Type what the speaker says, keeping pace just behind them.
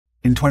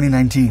In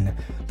 2019,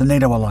 the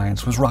NATO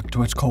alliance was rocked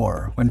to its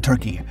core when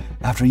Turkey,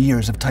 after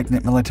years of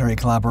tight-knit military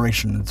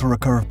collaboration, threw a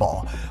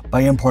curveball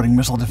by importing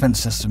missile defense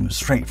systems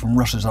straight from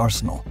Russia's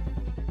arsenal.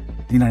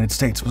 The United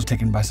States was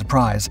taken by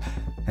surprise,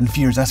 and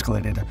fears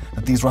escalated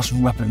that these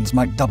Russian weapons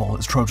might double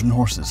as Trojan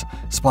horses,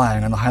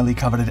 spying on the highly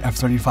coveted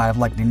F-35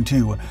 Lightning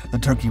II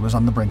that Turkey was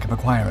on the brink of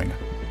acquiring.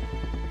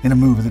 In a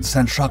move that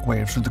sent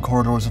shockwaves through the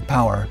corridors of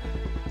power,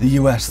 the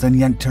US then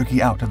yanked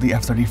Turkey out of the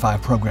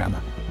F-35 program.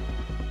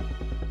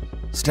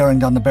 Staring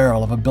down the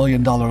barrel of $1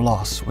 billion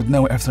loss with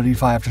no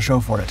F-35 to show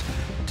for it,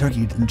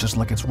 Turkey didn't just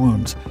lick its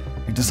wounds,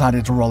 it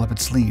decided to roll up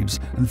its sleeves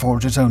and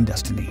forge its own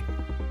destiny.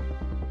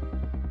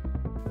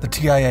 The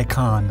TAI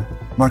Kaan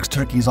marks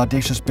Turkey's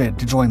audacious bid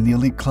to join the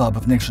elite club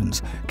of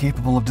nations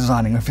capable of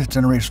designing a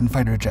fifth-generation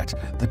fighter jet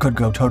that could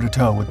go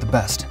toe-to-toe with the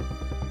best.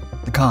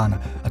 The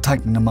Kaan, a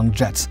titan among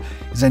jets,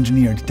 is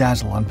engineered to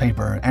dazzle on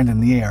paper and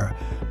in the air,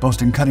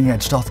 boasting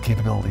cutting-edge stealth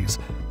capabilities,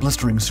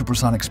 blistering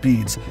supersonic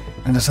speeds,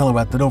 and a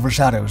silhouette that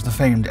overshadows the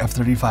famed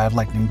F-35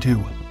 Lightning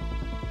II.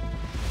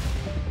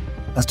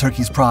 As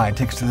Turkey's pride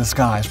takes to the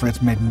skies for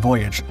its maiden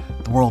voyage,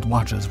 the world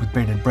watches with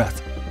bated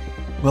breath.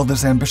 Will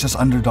this ambitious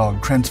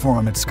underdog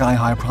transform its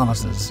sky-high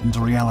promises into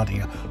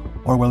reality,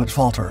 or will it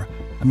falter,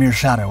 a mere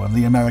shadow of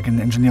the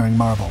American engineering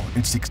marvel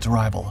it seeks to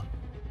rival?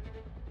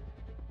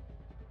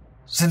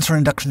 Since her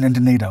induction into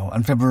NATO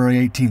on February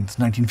 18,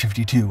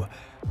 1952,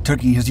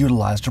 Turkey has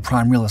utilized her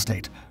prime real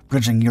estate,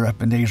 bridging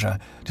Europe and Asia,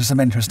 to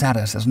cement her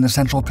status as an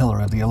essential pillar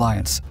of the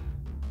alliance.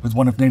 With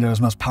one of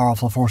NATO's most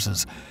powerful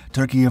forces,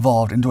 Turkey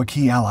evolved into a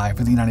key ally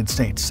for the United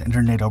States and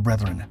her NATO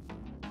brethren.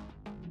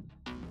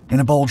 In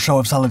a bold show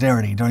of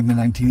solidarity during the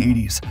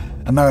 1980s,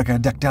 America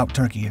decked out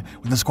Turkey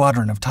with a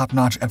squadron of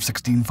top-notch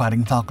F-16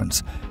 Fighting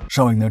Falcons,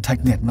 showing their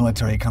tight-knit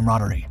military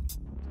camaraderie.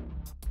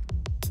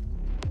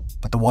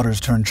 But the waters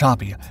turned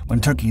choppy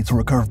when Turkey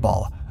threw a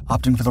curveball,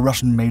 opting for the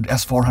Russian-made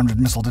S-400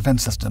 missile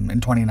defense system in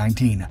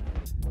 2019.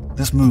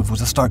 This move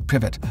was a stark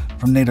pivot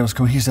from NATO's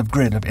cohesive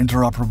grid of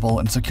interoperable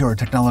and secure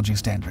technology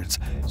standards,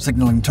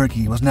 signaling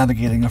Turkey was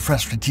navigating a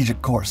fresh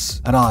strategic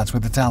course at odds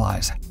with its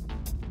allies.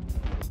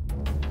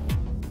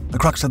 The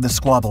crux of this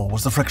squabble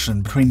was the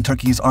friction between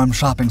Turkey's arms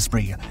shopping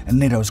spree and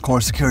NATO's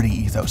core security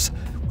ethos,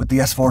 with the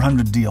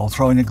S-400 deal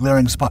throwing a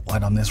glaring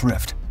spotlight on this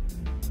rift.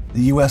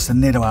 The US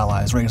and NATO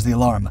allies raised the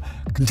alarm,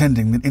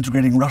 contending that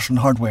integrating Russian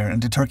hardware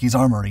into Turkey's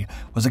armory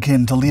was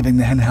akin to leaving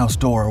the henhouse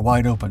door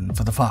wide open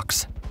for the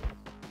fox.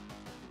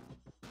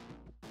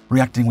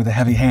 Reacting with a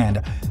heavy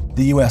hand,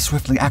 the US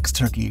swiftly axed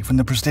Turkey from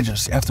the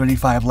prestigious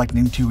F-35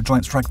 Lightning II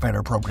Joint Strike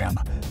Fighter program,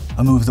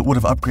 a move that would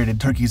have upgraded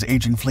Turkey's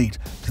aging fleet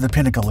to the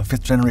pinnacle of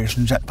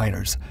fifth-generation jet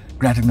fighters,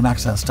 granting them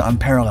access to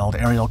unparalleled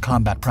aerial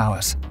combat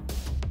prowess.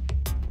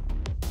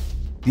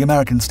 The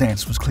American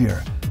stance was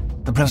clear.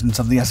 The presence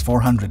of the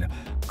S-400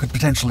 could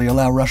potentially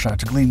allow Russia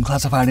to glean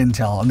classified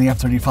intel on the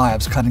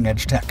F-35's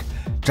cutting-edge tech,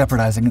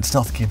 jeopardizing its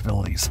stealth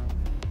capabilities.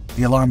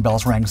 The alarm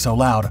bells rang so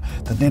loud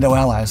that NATO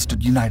allies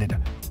stood united,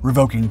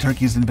 revoking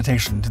Turkey's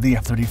invitation to the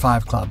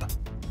F-35 club.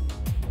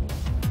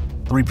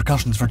 The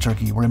repercussions for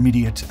Turkey were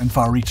immediate and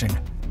far-reaching.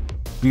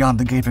 Beyond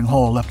the gaping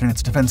hole left in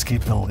its defense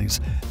capabilities,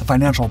 the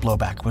financial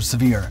blowback was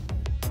severe.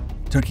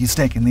 Turkey's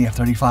stake in the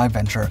F-35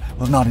 venture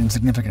was not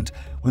insignificant,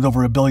 with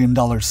over $1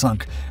 billion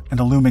sunk and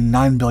a looming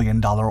 $9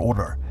 billion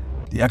order.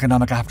 The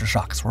economic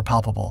aftershocks were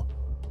palpable.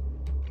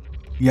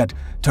 Yet,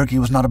 Turkey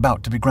was not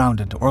about to be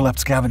grounded or left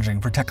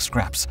scavenging for tech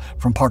scraps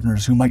from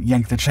partners who might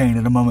yank the chain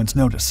at a moment's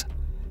notice.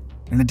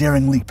 In a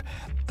daring leap,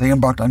 they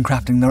embarked on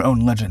crafting their own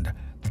legend,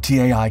 the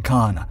TAI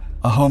Kaan,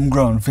 a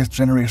homegrown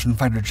fifth-generation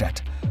fighter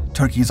jet,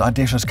 Turkey's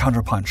audacious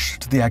counterpunch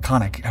to the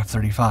iconic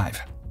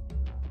F-35.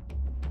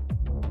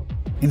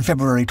 In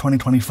February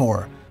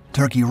 2024,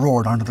 Turkey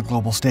roared onto the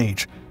global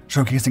stage,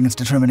 showcasing its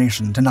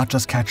determination to not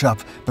just catch up,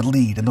 but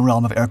lead in the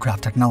realm of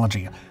aircraft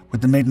technology,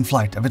 with the maiden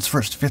flight of its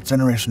first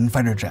fifth-generation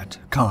fighter jet,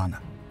 Kaan.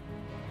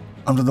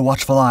 Under the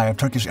watchful eye of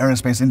Turkish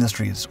Aerospace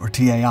Industries, or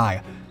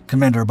TAI,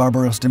 Commander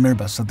Barbaros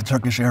Demirbas of the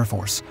Turkish Air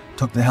Force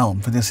took the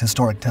helm for this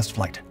historic test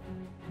flight.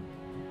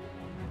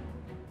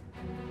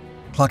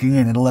 Clocking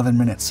in at 11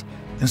 minutes,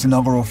 this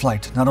inaugural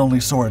flight not only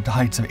soared to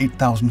heights of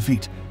 8,000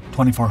 feet,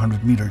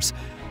 2,400 meters,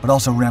 but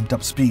also ramped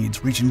up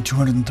speeds reaching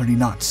 230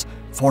 knots,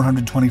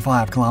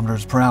 425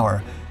 kilometers per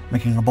hour,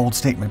 making a bold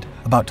statement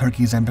about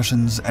Turkey's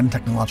ambitions and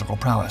technological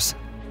prowess.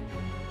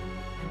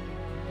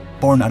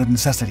 Born out of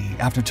necessity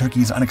after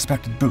Turkey's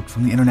unexpected boot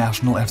from the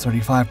international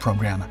F-35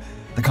 program,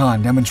 the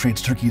Kaan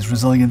demonstrates Turkey's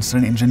resilience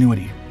and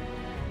ingenuity.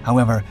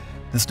 However,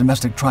 this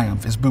domestic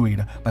triumph is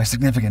buoyed by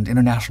significant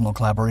international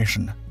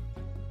collaboration.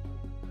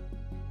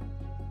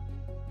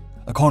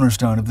 A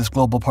cornerstone of this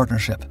global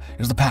partnership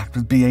is the pact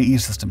with BAE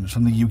Systems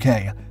from the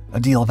UK, a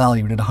deal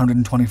valued at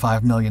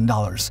 $125 million.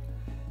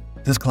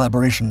 This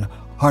collaboration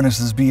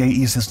harnesses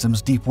BAE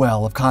Systems' deep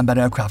well of combat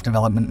aircraft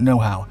development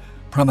know-how,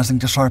 promising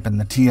to sharpen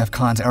the TF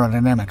Kaan's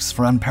aerodynamics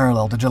for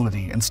unparalleled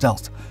agility and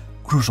stealth,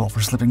 crucial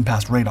for slipping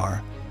past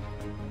radar.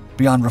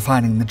 Beyond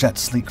refining the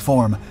jet's sleek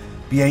form,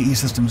 BAE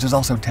Systems is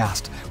also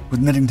tasked with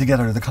knitting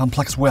together the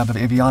complex web of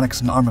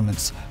avionics and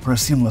armaments for a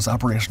seamless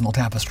operational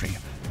tapestry,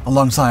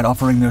 alongside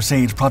offering their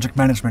sage project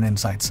management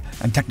insights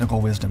and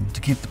technical wisdom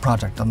to keep the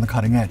project on the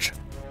cutting edge.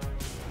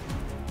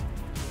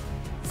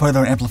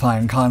 Further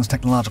amplifying Kaan's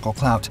technological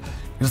clout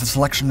is the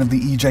selection of the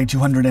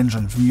EJ200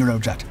 engine from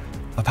Eurojet,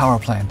 a power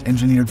plant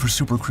engineered for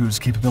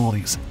supercruise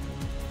capabilities.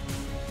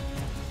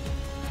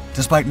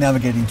 Despite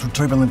navigating through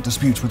turbulent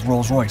disputes with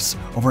Rolls-Royce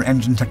over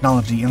engine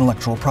technology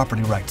intellectual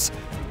property rights,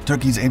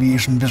 Turkey's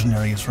aviation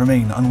visionaries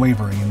remain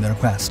unwavering in their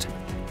quest.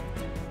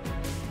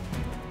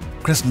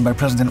 Christened by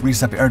President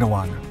Recep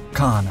Erdogan,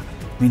 Kaan,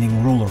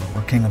 meaning ruler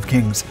or king of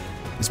kings,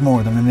 is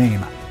more than a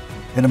name.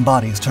 It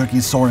embodies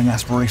Turkey's soaring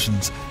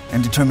aspirations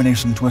and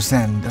determination to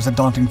ascend as a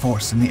daunting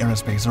force in the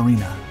aerospace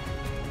arena.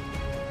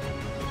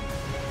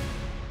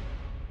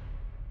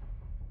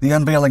 The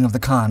unveiling of the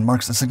Kaan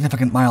marks a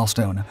significant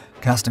milestone,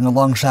 casting a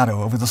long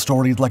shadow over the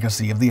storied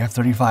legacy of the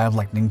F-35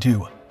 Lightning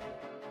II.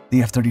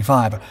 The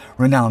F-35,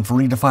 renowned for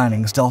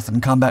redefining stealth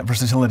and combat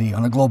versatility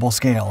on a global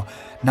scale,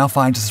 now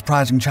finds a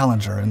surprising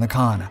challenger in the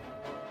Kaan.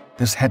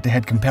 This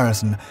head-to-head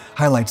comparison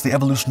highlights the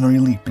evolutionary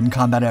leap in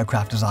combat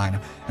aircraft design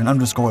and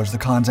underscores the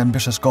Kaan's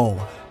ambitious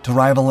goal to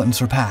rival and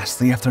surpass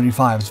the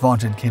F-35's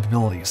vaunted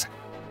capabilities.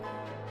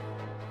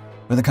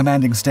 With a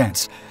commanding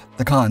stance,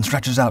 the Kaan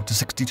stretches out to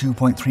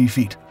 62.3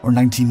 feet, or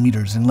 19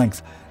 meters in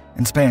length,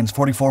 and spans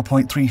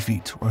 44.3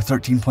 feet, or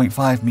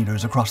 13.5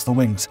 meters across the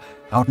wings,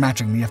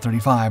 outmatching the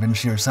F-35 in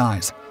sheer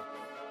size.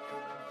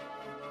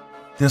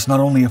 This not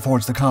only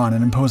affords the Kaan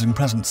an imposing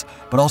presence,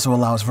 but also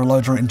allows for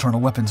larger internal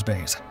weapons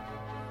bays.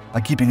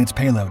 By keeping its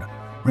payload,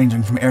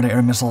 ranging from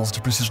air-to-air missiles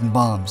to precision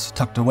bombs,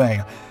 tucked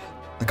away,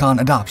 the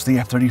Kaan adopts the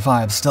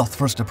F-35's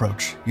stealth-first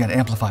approach, yet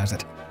amplifies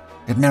it.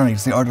 It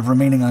marries the art of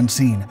remaining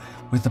unseen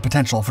with the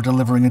potential for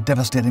delivering a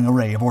devastating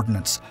array of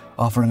ordnance,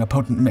 offering a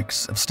potent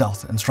mix of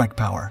stealth and strike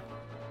power.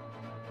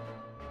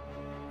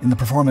 In the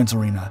performance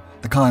arena,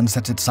 the Kaan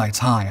sets its sights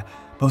high,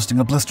 boasting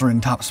a blistering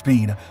top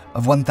speed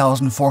of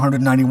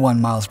 1,491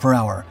 miles per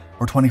hour,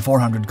 or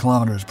 2,400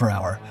 kilometers per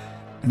hour,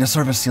 and a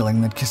service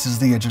ceiling that kisses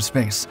the edge of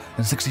space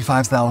at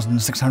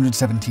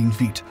 65,617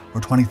 feet,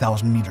 or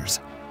 20,000 meters.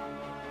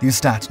 These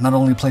stats not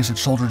only place it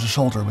shoulder to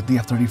shoulder with the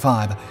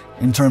F-35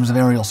 in terms of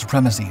aerial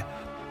supremacy,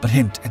 but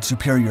hint at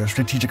superior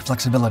strategic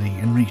flexibility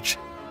and reach.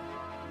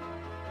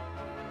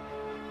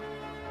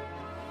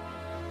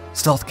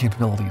 Stealth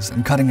capabilities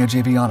and cutting-edge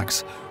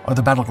avionics are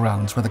the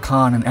battlegrounds where the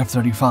Kaan and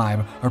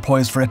F-35 are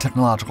poised for a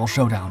technological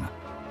showdown.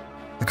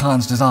 The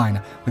Kaan's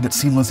design, with its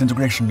seamless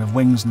integration of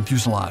wings and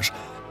fuselage,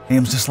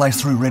 aims to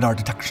slice through radar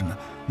detection,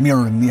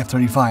 mirroring the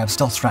F-35's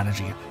stealth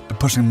strategy, but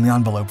pushing the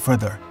envelope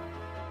further.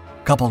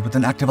 Coupled with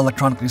an active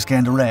electronically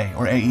scanned array,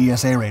 or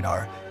AESA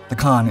radar, the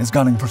Kaan is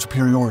gunning for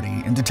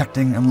superiority in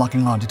detecting and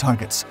locking onto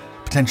targets,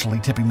 potentially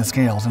tipping the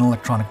scales in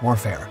electronic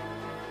warfare.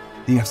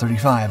 The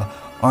F-35,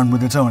 armed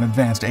with its own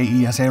advanced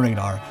AESA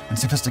radar and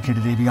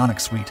sophisticated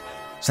avionics suite,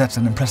 sets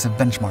an impressive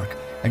benchmark,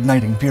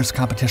 igniting fierce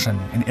competition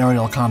in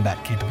aerial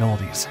combat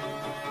capabilities.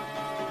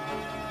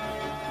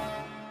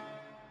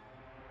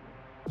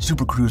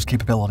 Supercruise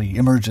capability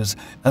emerges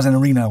as an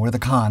arena where the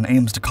Kaan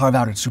aims to carve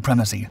out its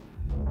supremacy.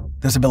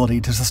 This ability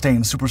to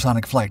sustain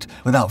supersonic flight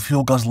without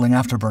fuel-guzzling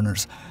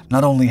afterburners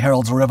not only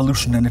heralds a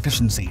revolution in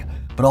efficiency,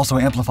 but also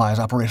amplifies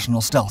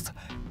operational stealth,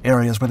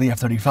 areas where the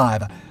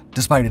F-35,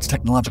 despite its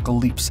technological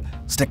leaps,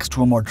 sticks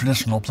to a more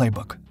traditional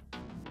playbook.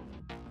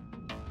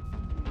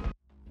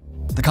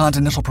 The Kaan's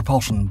initial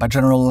propulsion by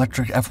General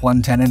Electric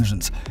F-110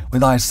 engines,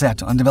 with eyes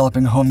set on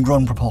developing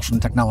homegrown propulsion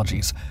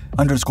technologies,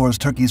 underscores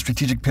Turkey's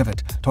strategic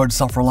pivot towards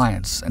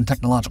self-reliance and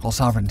technological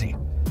sovereignty.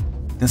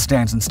 This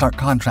stands in stark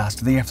contrast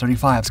to the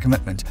F-35's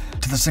commitment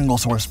to the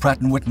single-source Pratt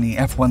 & Whitney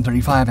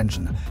F-135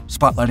 engine,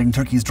 spotlighting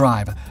Turkey's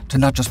drive to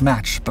not just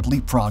match but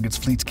leapfrog its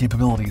fleet's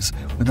capabilities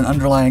with an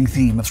underlying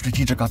theme of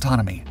strategic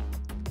autonomy.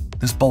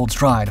 This bold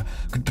stride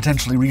could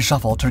potentially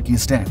reshuffle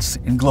Turkey's stance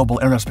in global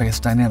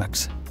aerospace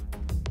dynamics.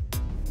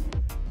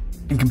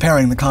 In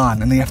comparing the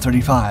Kaan and the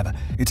F-35,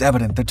 it's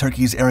evident that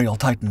Turkey's aerial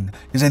titan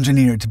is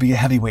engineered to be a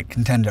heavyweight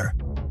contender.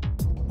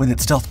 With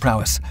its stealth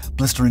prowess,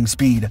 blistering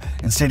speed,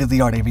 and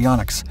state-of-the-art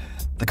avionics,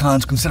 the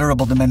Kaan's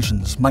considerable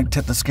dimensions might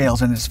tip the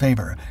scales in its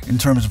favor in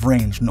terms of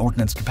range and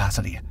ordnance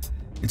capacity.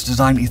 Its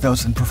design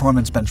ethos and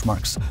performance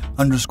benchmarks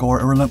underscore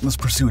a relentless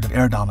pursuit of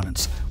air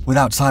dominance,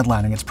 without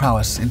sidelining its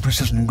prowess in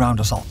precision ground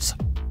assaults.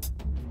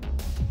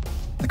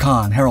 The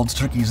Kaan heralds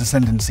Turkey's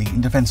ascendancy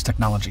in defense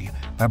technology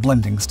by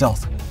blending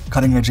stealth,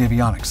 cutting-edge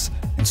avionics,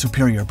 and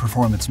superior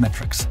performance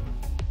metrics.